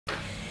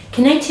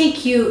Can I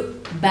take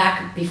you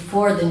back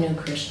before the new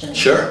Christians?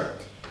 Sure.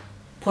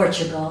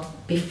 Portugal,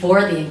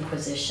 before the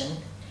Inquisition.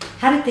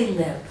 How did they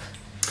live,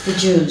 the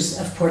Jews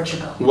of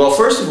Portugal? Well,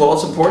 first of all,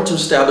 it's important to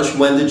establish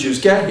when the Jews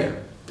get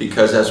here,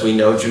 because as we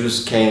know,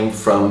 Jews came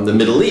from the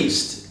Middle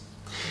East,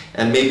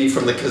 and maybe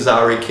from the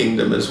Khazari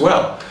kingdom as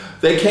well.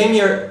 They came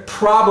here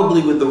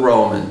probably with the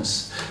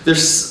Romans.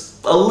 There's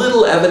a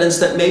little evidence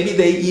that maybe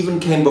they even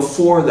came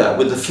before that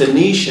with the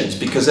Phoenicians,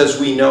 because as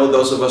we know,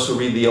 those of us who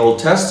read the Old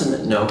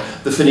Testament know,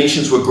 the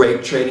Phoenicians were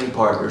great trading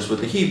partners with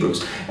the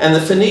Hebrews. And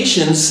the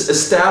Phoenicians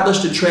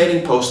established a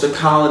trading post, a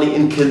colony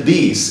in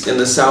Cadiz in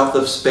the south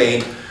of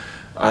Spain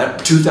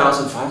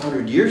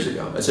 2,500 years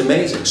ago. It's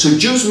amazing. So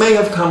Jews may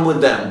have come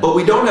with them, but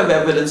we don't have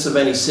evidence of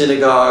any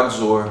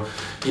synagogues or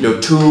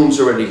tombs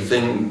or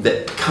anything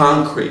that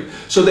concrete.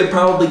 So they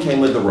probably came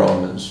with the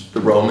Romans.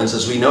 The Romans,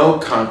 as we know,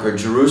 conquered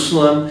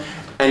Jerusalem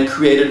and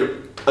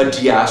created a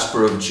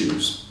diaspora of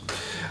Jews.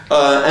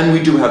 And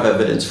we do have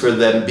evidence for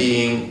them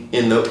being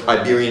in the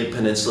Iberian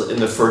Peninsula in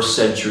the first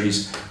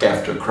centuries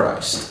after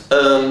Christ.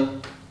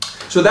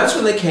 So that's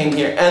when they came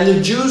here. And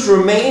the Jews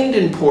remained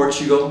in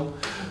Portugal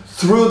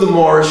through the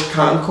Moorish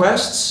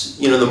conquests.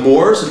 The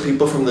Moors, the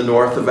people from the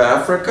north of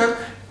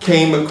Africa,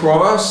 came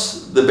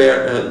across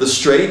the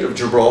Strait of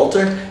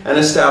Gibraltar and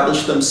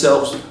established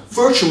themselves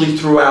virtually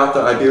throughout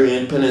the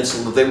Iberian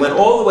Peninsula. They went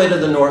all the way to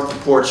the north of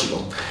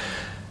Portugal.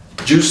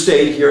 Jews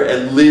stayed here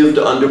and lived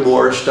under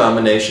Moorish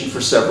domination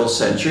for several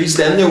centuries.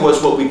 Then there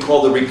was what we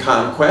call the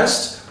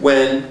Reconquest,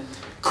 when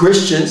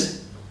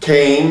Christians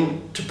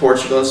came to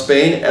Portugal and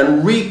Spain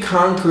and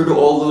reconquered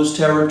all those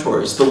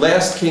territories. The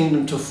last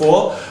kingdom to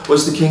fall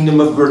was the Kingdom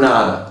of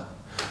Granada,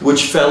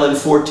 which fell in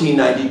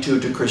 1492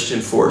 to Christian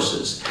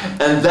forces.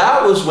 And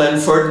that was when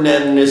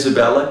Ferdinand and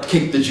Isabella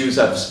kicked the Jews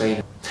out of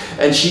Spain.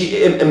 And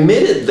she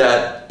emitted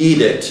that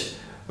edict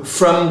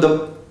from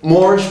the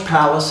Moorish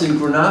palace in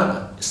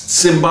Granada,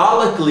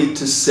 symbolically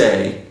to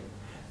say,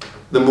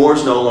 the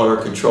Moors no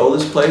longer control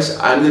this place,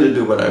 I'm going to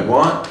do what I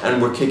want, and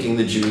we're kicking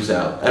the Jews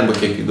out, and we're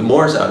kicking the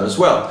Moors out as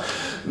well.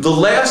 The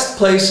last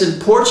place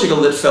in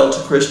Portugal that fell to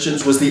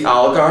Christians was the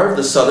Algarve,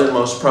 the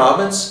southernmost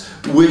province,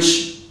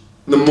 which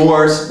the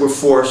Moors were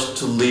forced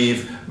to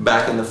leave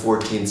back in the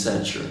 14th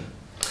century.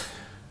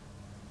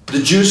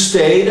 The Jews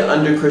stayed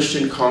under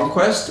Christian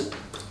conquest.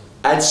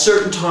 At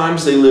certain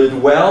times they lived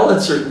well,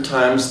 at certain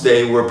times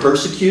they were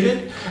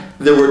persecuted.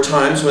 There were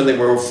times when they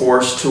were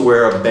forced to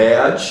wear a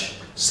badge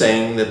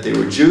saying that they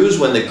were Jews.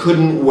 When they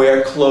couldn't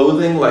wear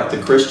clothing like the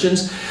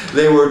Christians,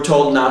 they were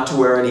told not to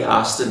wear any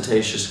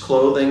ostentatious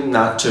clothing,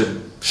 not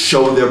to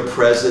show their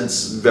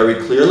presence very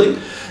clearly.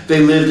 They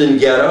lived in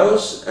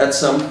ghettos at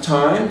some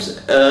times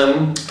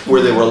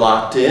where they were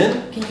locked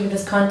in. Can you give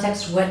us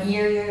context what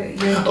year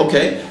you're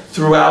Okay,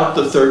 throughout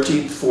the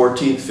 13th,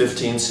 14th,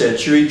 15th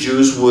century,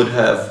 Jews would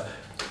have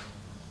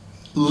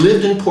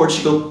lived in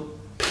Portugal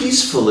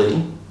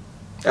peacefully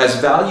as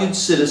valued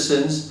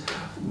citizens,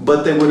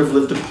 but they would have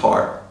lived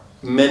apart.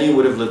 Many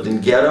would have lived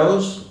in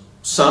ghettos,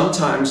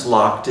 sometimes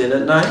locked in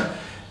at night.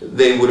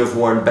 They would have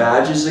worn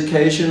badges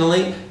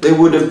occasionally. They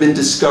would have been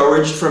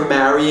discouraged from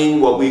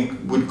marrying what we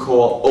would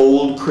call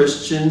old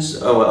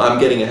Christians. Oh, I'm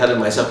getting ahead of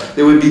myself.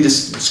 They would be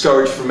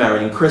discouraged from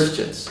marrying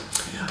Christians.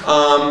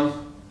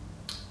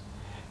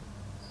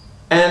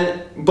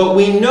 But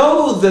we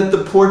know that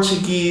the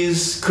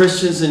Portuguese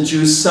Christians and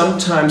Jews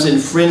sometimes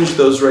infringe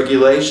those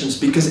regulations,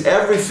 because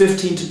every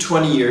 15 to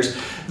 20 years,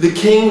 the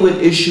king would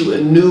issue a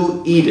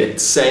new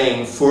edict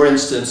saying, for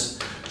instance,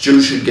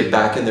 Jews should get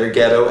back in their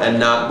ghetto and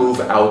not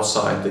move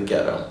outside the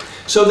ghetto.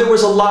 So there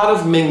was a lot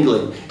of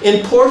mingling.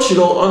 In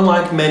Portugal,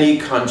 unlike many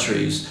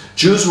countries,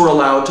 Jews were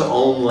allowed to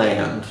own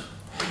land.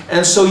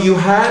 And so you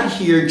had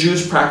here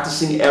Jews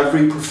practicing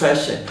every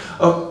profession.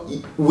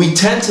 We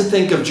tend to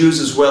think of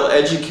Jews as well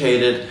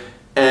educated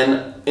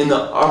and in the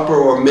upper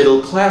or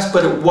middle class,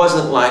 but it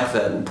wasn't like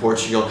that in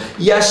Portugal.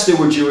 Yes, there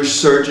were Jewish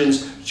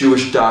surgeons,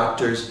 Jewish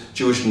doctors,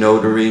 Jewish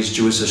notaries,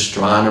 Jewish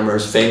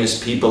astronomers,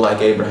 famous people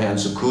like Abraham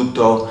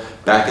Zacuto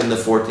back in the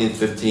 14th,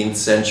 15th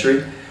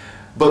century.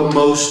 But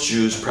most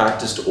Jews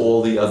practiced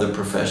all the other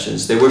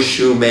professions. They were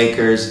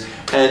shoemakers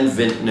and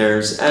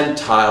vintners and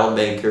tile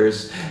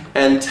makers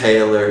and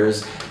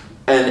tailors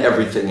and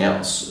everything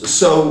else.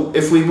 So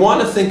if we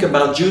want to think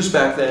about Jews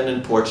back then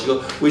in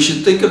Portugal, we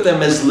should think of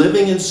them as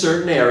living in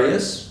certain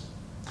areas,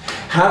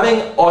 having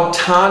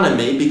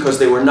autonomy because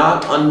they were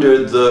not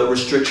under the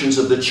restrictions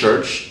of the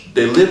church.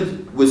 They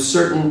lived with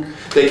certain,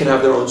 they could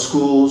have their own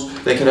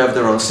schools, they could have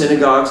their own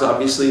synagogues,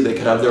 obviously, they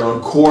could have their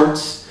own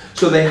courts.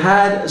 So they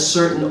had a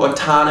certain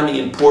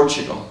autonomy in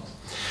Portugal,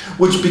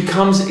 which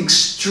becomes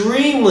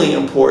extremely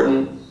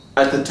important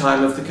at the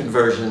time of the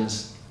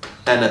conversions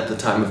and at the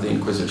time of the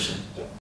Inquisition.